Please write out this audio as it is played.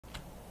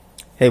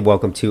Hey,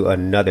 welcome to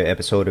another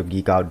episode of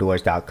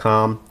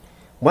geekoutdoors.com.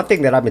 One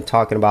thing that I've been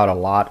talking about a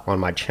lot on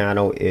my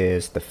channel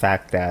is the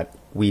fact that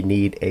we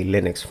need a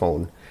Linux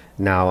phone.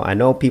 Now, I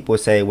know people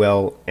say,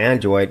 well,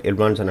 Android, it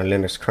runs on a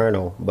Linux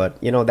kernel,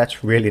 but you know,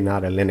 that's really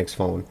not a Linux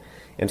phone.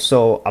 And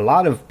so a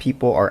lot of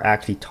people are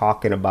actually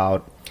talking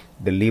about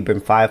the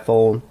Librem 5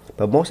 phone,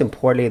 but most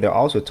importantly, they're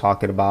also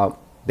talking about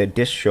the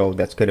distro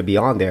that's going to be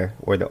on there,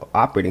 or the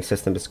operating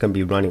system that's going to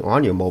be running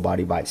on your mobile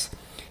device.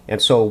 And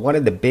so one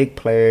of the big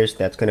players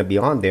that's going to be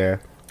on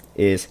there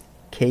is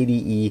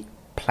KDE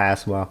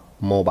Plasma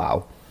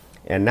Mobile.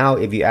 And now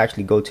if you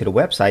actually go to the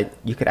website,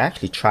 you could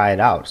actually try it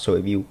out. So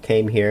if you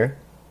came here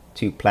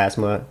to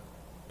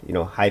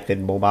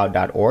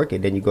plasma-mobile.org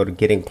and then you go to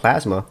Getting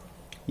Plasma,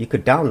 you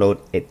could download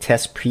a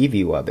test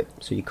preview of it.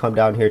 So you come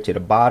down here to the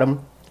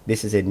bottom.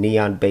 This is a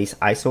neon based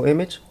ISO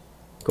image.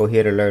 Go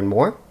here to learn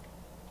more.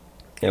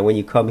 And when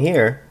you come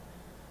here,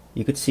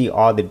 you could see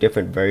all the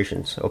different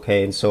versions.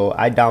 Okay, and so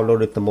I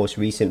downloaded the most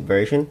recent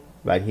version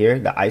right here,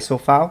 the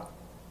ISO file,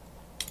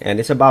 and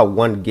it's about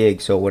 1 gig.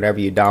 So whenever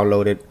you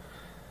download it,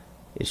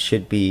 it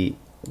should be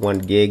 1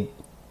 gig,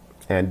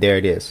 and there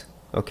it is.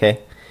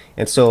 Okay,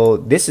 and so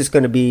this is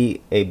going to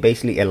be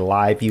basically a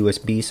live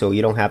USB, so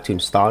you don't have to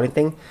install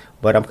anything,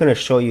 but I'm going to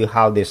show you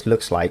how this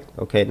looks like.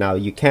 Okay, now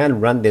you can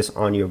run this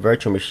on your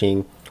virtual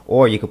machine,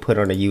 or you could put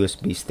it on a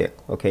USB stick.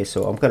 Okay,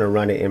 so I'm going to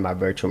run it in my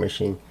virtual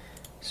machine.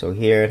 So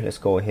here, let's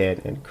go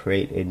ahead and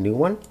create a new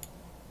one.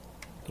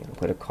 I'm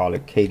going to call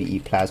it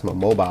KDE Plasma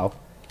Mobile.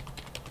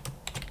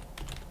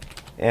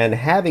 And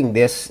having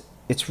this,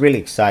 it's really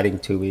exciting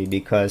to me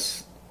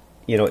because,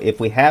 you know,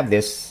 if we have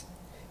this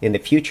in the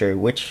future,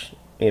 which,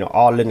 you know,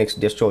 all Linux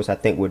distros I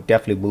think would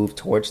definitely move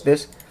towards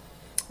this,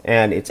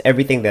 and it's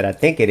everything that I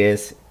think it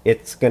is,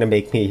 it's going to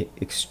make me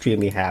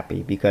extremely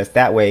happy, because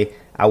that way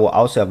I will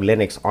also have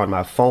Linux on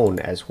my phone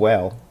as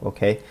well.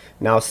 Okay,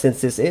 now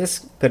since this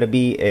is going to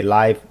be a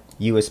live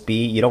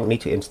USB, you don't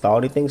need to install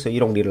anything, so you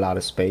don't need a lot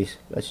of space.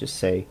 Let's just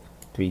say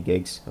 3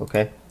 gigs,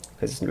 okay,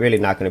 because it's really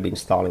not going to be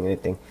installing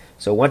anything.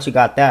 So once you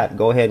got that,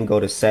 go ahead and go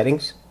to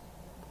settings,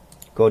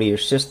 go to your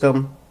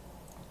system,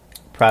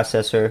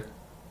 processor,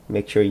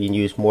 make sure you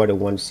use more than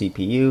 1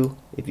 CPU.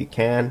 If you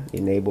can,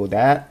 enable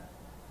that,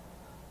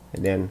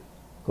 and then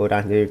go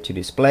down here to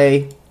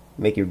display,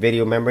 make your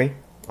video memory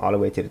all the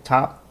way to the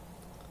top.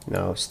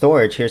 Now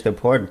storage, here's the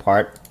important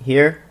part.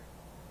 Here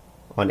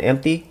on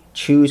empty,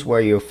 choose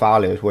where your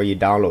file is, where you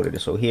downloaded it.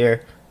 So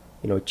here,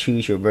 you know,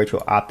 choose your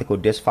virtual optical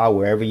disk file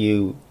wherever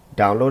you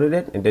downloaded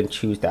it, and then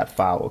choose that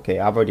file. Okay,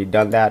 I've already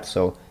done that,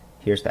 so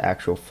here's the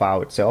actual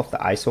file itself, the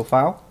ISO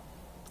file,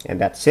 and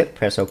that's it.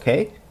 Press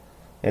OK,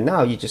 and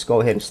now you just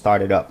go ahead and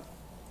start it up.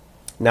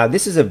 Now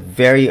this is a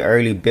very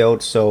early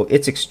build, so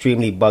it's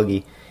extremely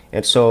buggy,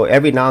 and so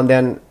every now and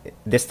then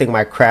this thing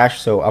might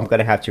crash, so I'm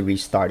gonna have to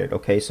restart it.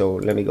 Okay, so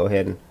let me go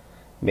ahead and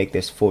make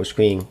this full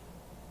screen.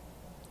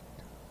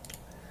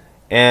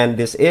 And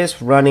this is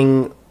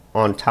running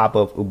on top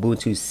of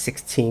Ubuntu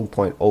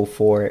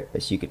 16.04,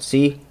 as you can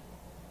see,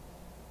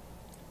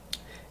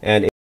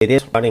 and it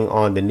is running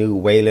on the new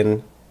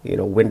Wayland, you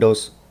know,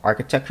 Windows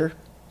architecture.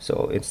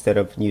 So instead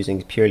of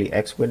using purely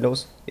X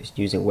Windows, it's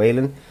using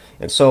Wayland.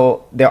 And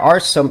so there are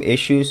some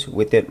issues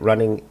with it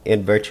running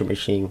in virtual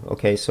machine.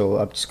 Okay, so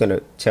I'm just gonna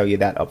tell you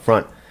that up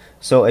front.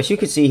 So as you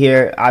can see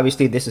here,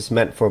 obviously this is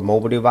meant for a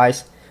mobile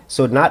device,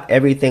 so not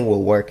everything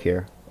will work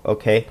here.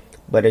 Okay,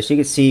 but as you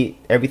can see,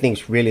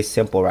 everything's really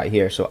simple right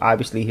here. So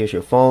obviously here's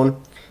your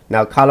phone.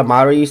 Now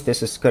Calamares,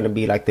 this is going to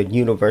be like the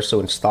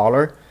universal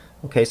installer.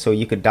 Okay, so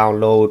you could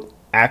download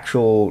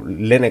actual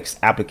Linux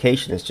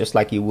applications just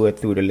like you would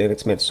through the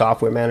Linux Mint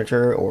Software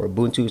Manager or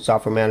Ubuntu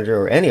Software Manager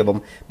or any of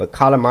them. But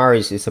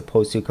Calamares is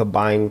supposed to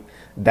combine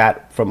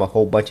that from a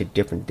whole bunch of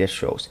different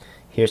distros.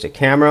 Here's the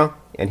camera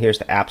and here's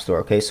the App Store.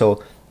 Okay,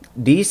 so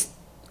these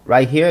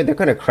right here, they're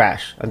going to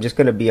crash. I'm just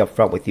going to be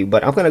upfront with you,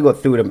 but I'm going to go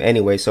through them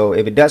anyway. So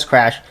if it does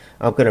crash,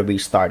 I'm going to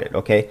restart it.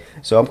 Okay,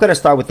 so I'm going to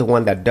start with the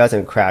one that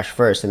doesn't crash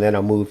first, and then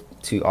I'll move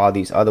to all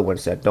these other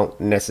ones that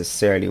don't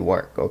necessarily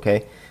work.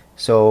 Okay,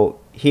 so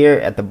here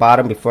at the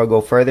bottom, before I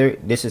go further,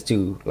 this is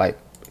to, like,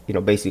 you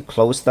know, basically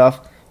close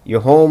stuff.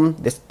 Your home,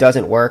 this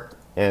doesn't work,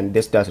 and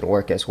this doesn't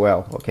work as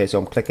well. Okay, so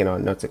I'm clicking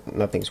on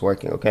nothing's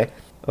working.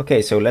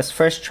 Okay, so let's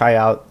first try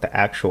out the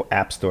actual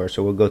App Store.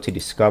 So we'll go to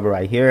Discover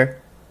right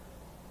here.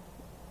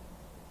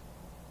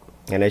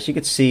 And as you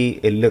can see,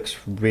 it looks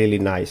really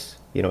nice.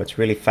 You know, it's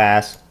really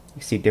fast.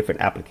 You see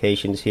different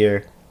applications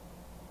here,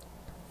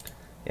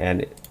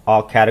 and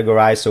all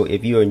categorized. So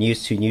if you are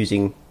used to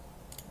using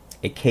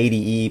a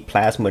KDE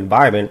Plasma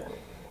environment,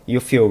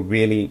 you'll feel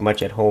really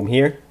much at home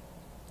here.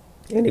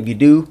 And if you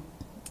do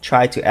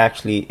try to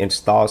actually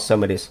install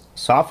some of this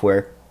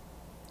software,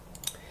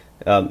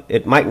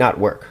 it might not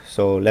work.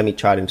 So let me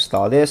try to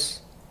install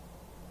this.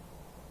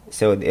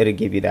 So it'll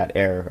give you that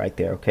error right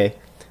there. Okay,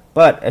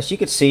 but as you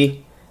can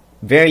see,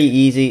 very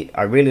easy.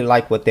 I really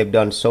like what they've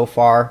done so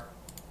far.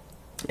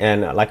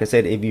 And like I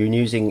said, if you're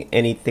using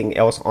anything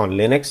else on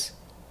Linux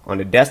on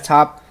the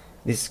desktop,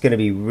 this is going to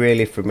be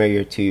really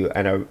familiar to you,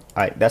 and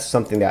that's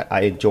something that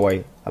I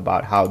enjoy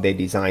about how they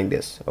designed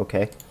this.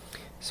 Okay,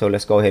 so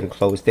let's go ahead and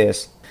close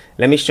this.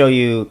 Let me show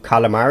you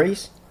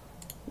Calamares.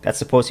 That's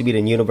supposed to be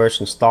the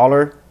universal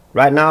installer.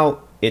 Right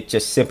now it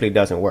just simply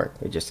doesn't work.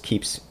 It just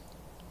keeps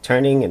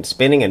turning and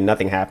spinning and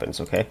nothing happens.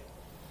 Okay,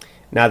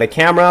 now the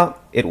camera,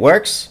 it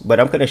works, but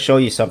I'm going to show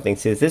you something.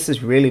 Since this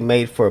is really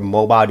made for a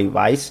mobile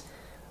device,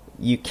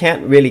 you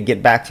can't really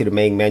get back to the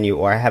main menu,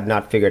 or I have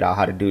not figured out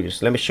how to do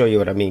this. Let me show you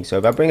what I mean. So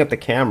if I bring up the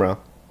camera,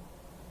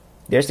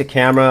 there's the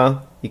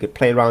camera. You could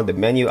play around with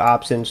the menu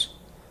options.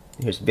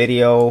 Here's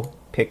video,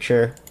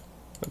 picture.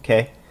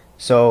 Okay,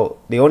 so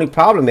the only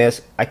problem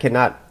is I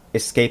cannot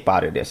escape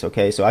out of this.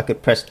 Okay, so I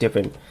could press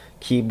different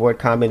keyboard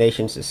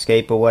combinations,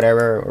 escape or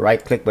whatever, or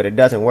right click, but it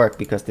doesn't work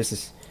because this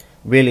is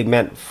really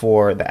meant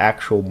for the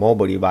actual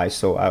mobile device.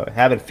 So I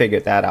haven't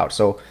figured that out.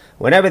 So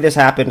whenever this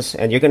happens,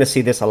 and you're going to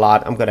see this a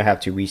lot, I'm going to have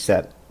to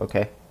reset.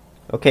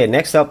 Okay,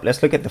 next up,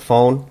 let's look at the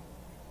phone.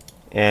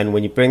 And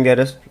when you bring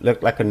that,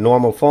 look like a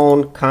normal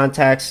phone,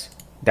 contacts,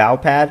 dial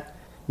pad,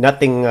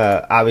 nothing.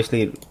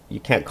 Obviously you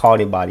can't call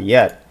anybody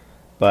yet,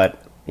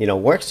 but you know,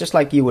 works just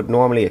like you would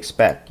normally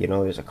expect. You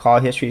know, there's a call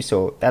history,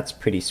 so that's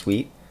pretty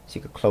sweet. So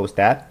you could close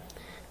that.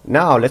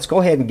 Now let's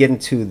go ahead and get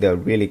into the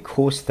really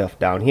cool stuff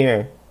down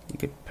here. You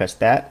could press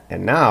that,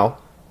 and now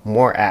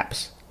more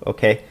apps.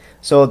 Okay,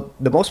 so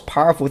the most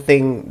powerful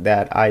thing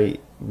that I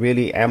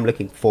really am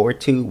looking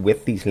forward to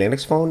with these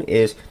Linux phone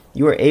is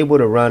you are able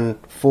to run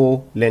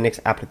full Linux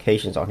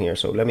applications on here.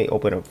 So let me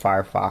open up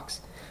Firefox.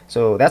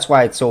 So that's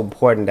why it's so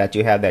important that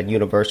you have that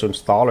universal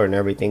installer and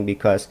everything,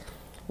 because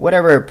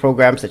whatever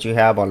programs that you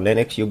have on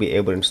Linux, you'll be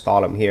able to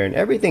install them here, and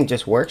everything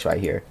just works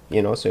right here.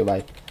 You know, so if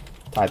I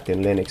typed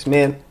in Linux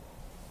Mint,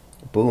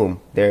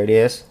 boom, there it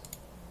is.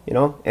 You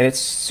know, and it's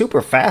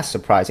super fast,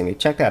 surprisingly.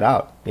 Check that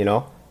out. You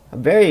know,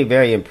 I'm very,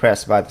 very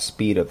impressed by the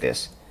speed of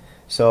this.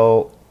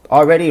 So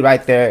already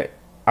right there,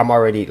 I'm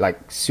already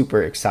like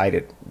super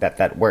excited that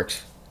that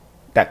works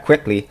that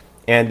quickly.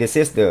 And this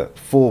is the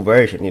full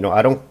version. You know,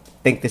 I don't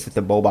think this is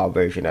the mobile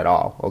version at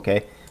all.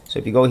 Okay, so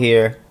if you go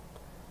here,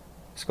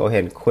 let's go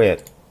ahead and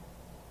quit.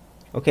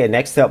 Okay,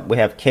 next up we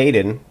have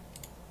Kden,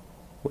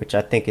 which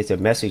I think is a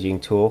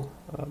messaging tool.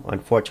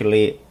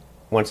 Unfortunately,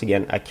 once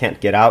again, I can't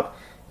get out,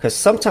 because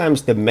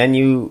sometimes the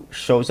menu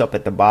shows up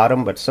at the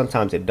bottom, but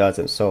sometimes it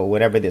doesn't. So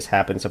whenever this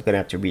happens, I'm gonna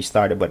have to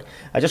restart it. But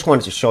I just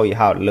wanted to show you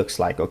how it looks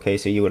like. Okay,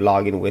 so you would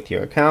log in with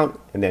your account,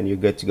 and then you're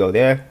good to go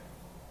there.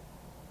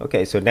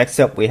 Okay, so next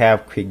up we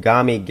have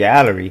Krigami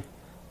Gallery.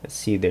 Let's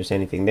see if there's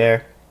anything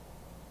there.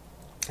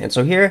 And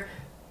so here,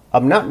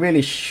 I'm not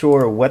really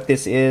sure what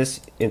this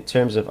is in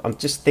terms of, I'm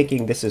just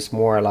thinking this is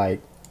more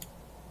like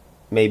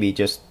maybe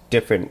just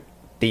different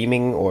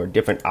theming or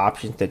different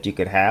options that you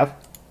could have.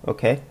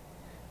 Okay.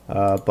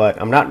 But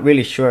I'm not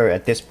really sure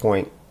at this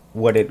point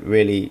what it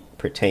really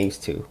pertains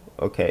to.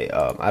 Okay,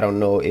 I don't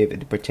know if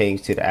it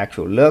pertains to the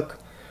actual look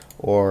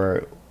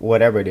or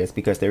whatever it is,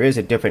 because there is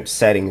a different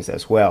settings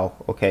as well.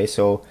 Okay,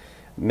 so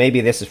maybe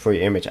this is for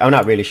your image. I'm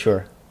not really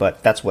sure,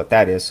 but that's what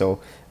that is. So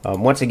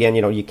once again,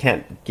 you know, you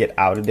can't get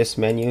out of this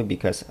menu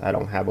because I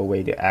don't have a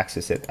way to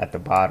access it at the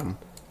bottom.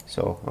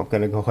 So I'm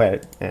gonna go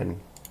ahead and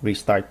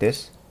restart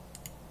this.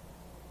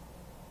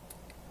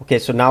 Okay,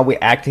 so now we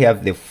actually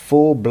have the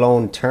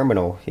full-blown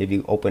terminal. If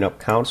you open up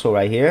console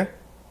right here,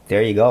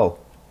 there you go.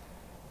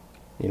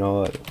 You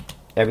know,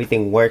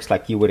 everything works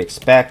like you would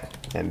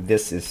expect, and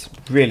this is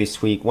really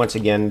sweet. Once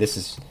again, this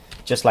is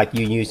just like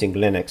you using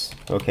Linux.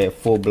 Okay, a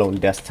full-blown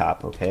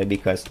desktop. Okay,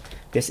 because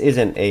this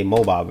isn't a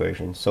mobile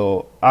version,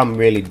 so I'm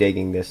really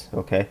digging this.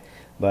 Okay,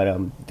 but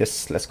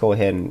let's go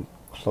ahead and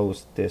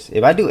close this.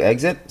 If I do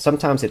exit,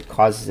 sometimes it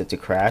causes it to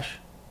crash,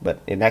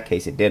 but in that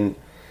case it didn't.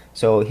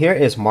 So here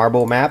is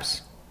Marble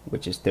Maps,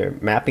 which is their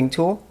mapping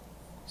tool.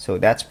 So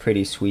that's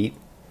pretty sweet,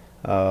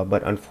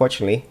 but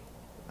unfortunately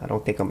I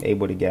don't think I'm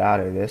able to get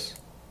out of this.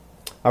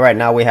 Alright,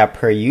 now we have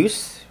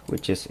Peruse,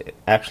 which is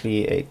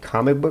actually a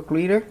comic book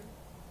reader.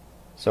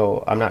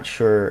 So I'm not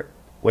sure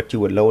what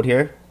you would load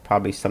here.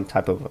 Probably some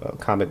type of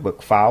comic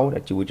book file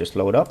that you would just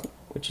load up,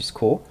 which is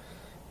cool.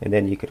 And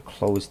then you could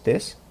close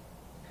this.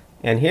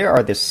 And here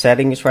are the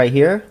settings right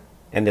here,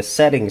 and the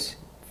settings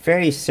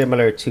very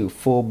similar to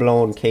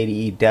full-blown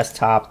KDE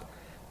desktop.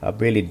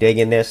 Really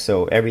digging this.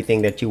 So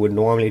everything that you would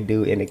normally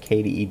do in a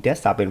KDE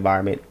desktop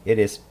environment, it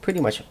is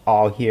pretty much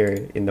all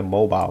here in the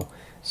mobile.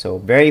 So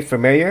very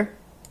familiar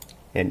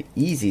and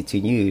easy to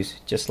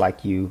use, just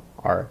like you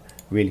are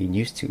really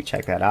used to.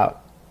 Check that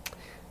out.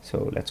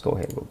 So let's go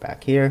ahead and go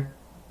back here,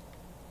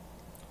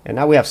 and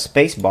now we have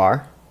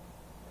spacebar.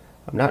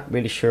 I'm not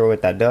really sure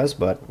what that does,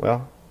 but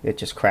well, it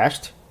just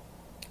crashed.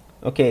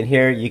 Okay, and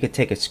here you could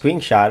take a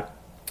screenshot.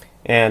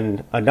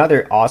 And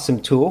another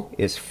awesome tool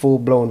is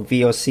full-blown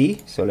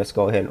VLC. So let's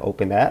go ahead and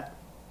open that,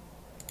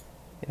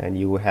 and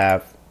you will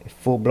have a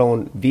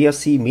full-blown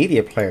Vlc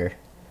Media Player.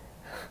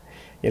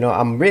 You know,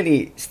 I'm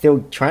really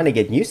still trying to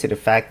get used to the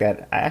fact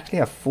that I actually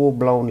have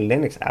full-blown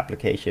Linux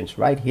applications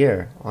right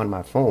here on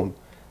my phone,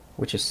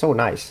 which is so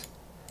nice.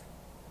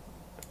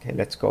 Okay,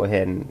 let's go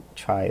ahead and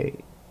try.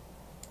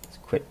 Let's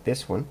quit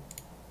this one,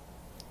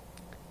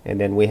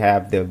 and then we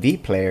have the V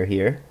player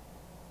here.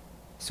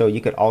 So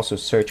you could also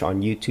search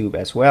on YouTube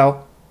as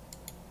well,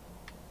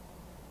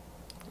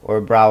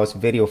 or browse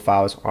video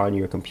files on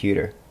your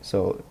computer.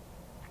 So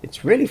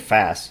it's really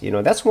fast.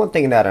 That's one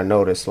thing that I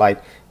noticed.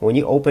 Like when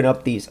you open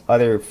up these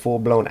other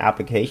full-blown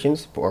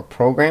applications or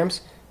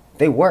programs,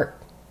 they work.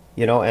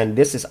 And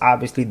this is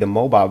obviously the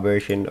mobile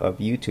version of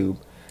YouTube,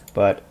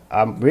 but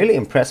I'm really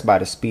impressed by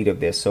the speed of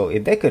this. So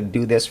if they could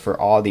do this for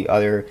all the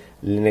other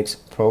Linux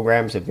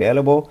programs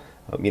available,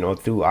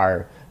 through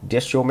our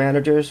distro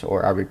managers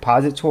or our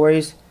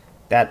repositories,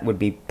 that would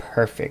be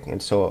perfect.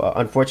 And so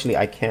unfortunately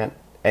I can't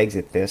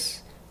exit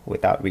this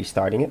without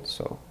restarting it.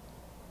 So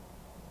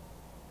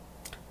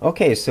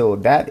okay, so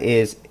that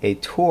is a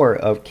tour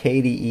of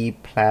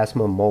KDE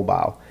Plasma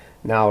Mobile.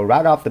 Now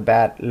right off the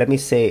bat, let me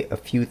say a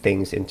few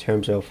things in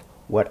terms of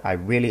what I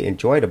really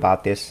enjoyed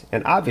about this,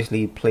 and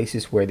obviously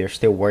places where they're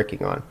still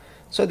working on.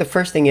 So the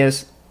first thing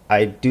is,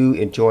 I do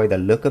enjoy the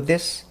look of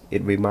this.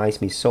 It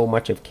reminds me so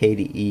much of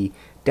KDE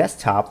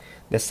Desktop.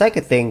 The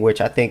second thing, which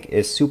I think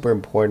is super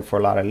important for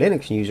a lot of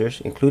Linux users,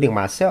 including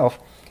myself,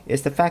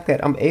 is the fact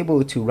that I'm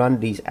able to run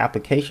these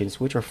applications,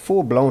 which are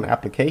full-blown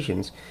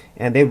applications,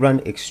 and they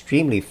run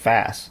extremely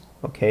fast.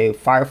 Okay,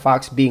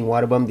 Firefox being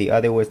one of them, the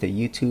other was the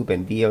YouTube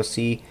and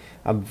Vlc.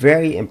 I'm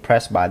very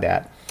impressed by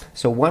that.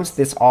 So once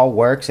this all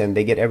works and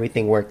they get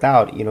everything worked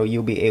out,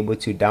 you'll be able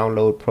to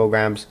download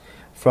programs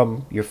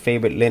from your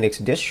favorite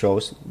Linux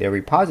distros, their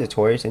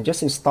repositories, and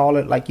just install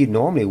it like you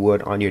normally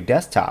would on your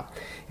desktop.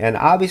 And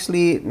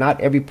obviously not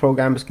every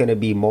program is going to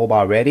be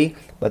mobile ready,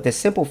 but the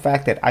simple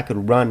fact that I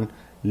could run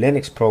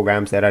Linux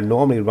programs that I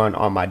normally run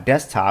on my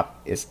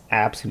desktop is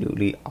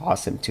absolutely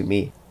awesome to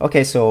me.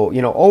 Okay, so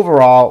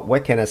overall,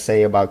 what can I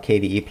say about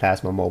KDE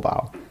Plasma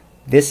Mobile?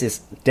 This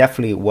is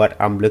definitely what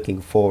I'm looking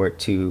forward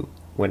to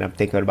when I'm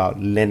thinking about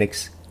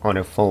Linux on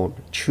a phone,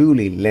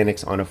 truly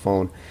Linux on a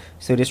phone.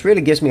 So this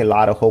really gives me a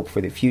lot of hope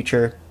for the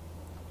future,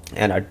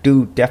 and I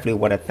do definitely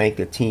want to thank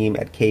the team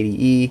at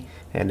KDE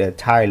and the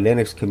entire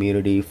Linux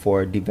community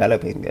for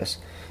developing this.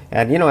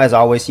 And as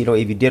always,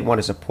 if you did want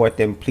to support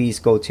them, please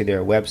go to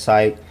their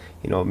website,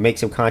 make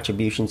some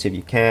contributions if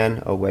you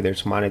can, or whether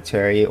it's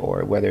monetary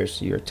or whether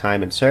it's your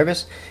time and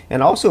service,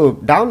 and also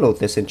download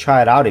this and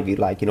try it out if you'd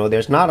like.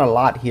 There's not a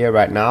lot here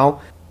right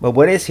now, but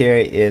what is here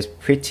is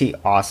pretty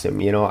awesome.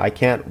 I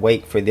can't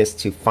wait for this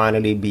to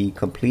finally be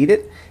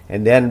completed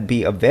and then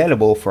be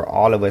available for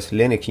all of us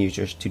Linux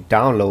users to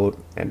download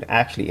and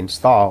actually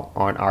install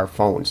on our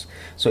phones.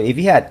 So if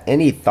you had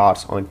any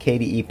thoughts on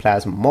KDE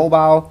Plasma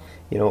Mobile,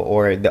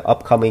 or the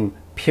upcoming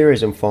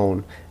Purism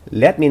Phone,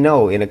 let me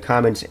know in the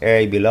comments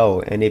area below.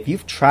 And if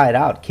you've tried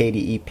out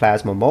KDE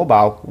Plasma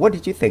Mobile, what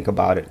did you think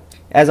about it?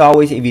 As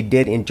always, if you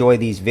did enjoy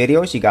these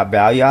videos, you got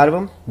value out of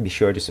them, be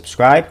sure to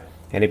subscribe.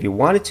 And if you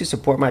wanted to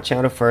support my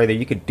channel further,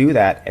 you could do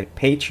that at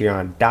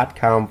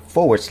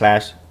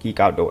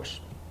patreon.com/geekoutdoors.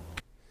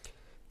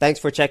 Thanks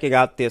for checking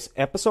out this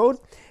episode.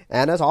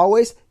 And as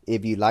always,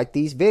 if you like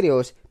these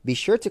videos, be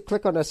sure to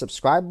click on the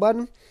subscribe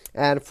button.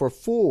 And for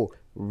full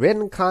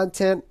written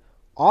content,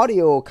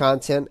 audio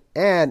content,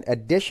 and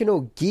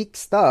additional geek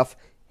stuff,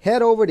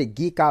 head over to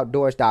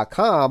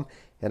geekoutdoors.com,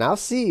 and I'll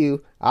see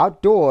you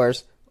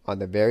outdoors on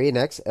the very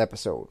next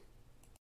episode.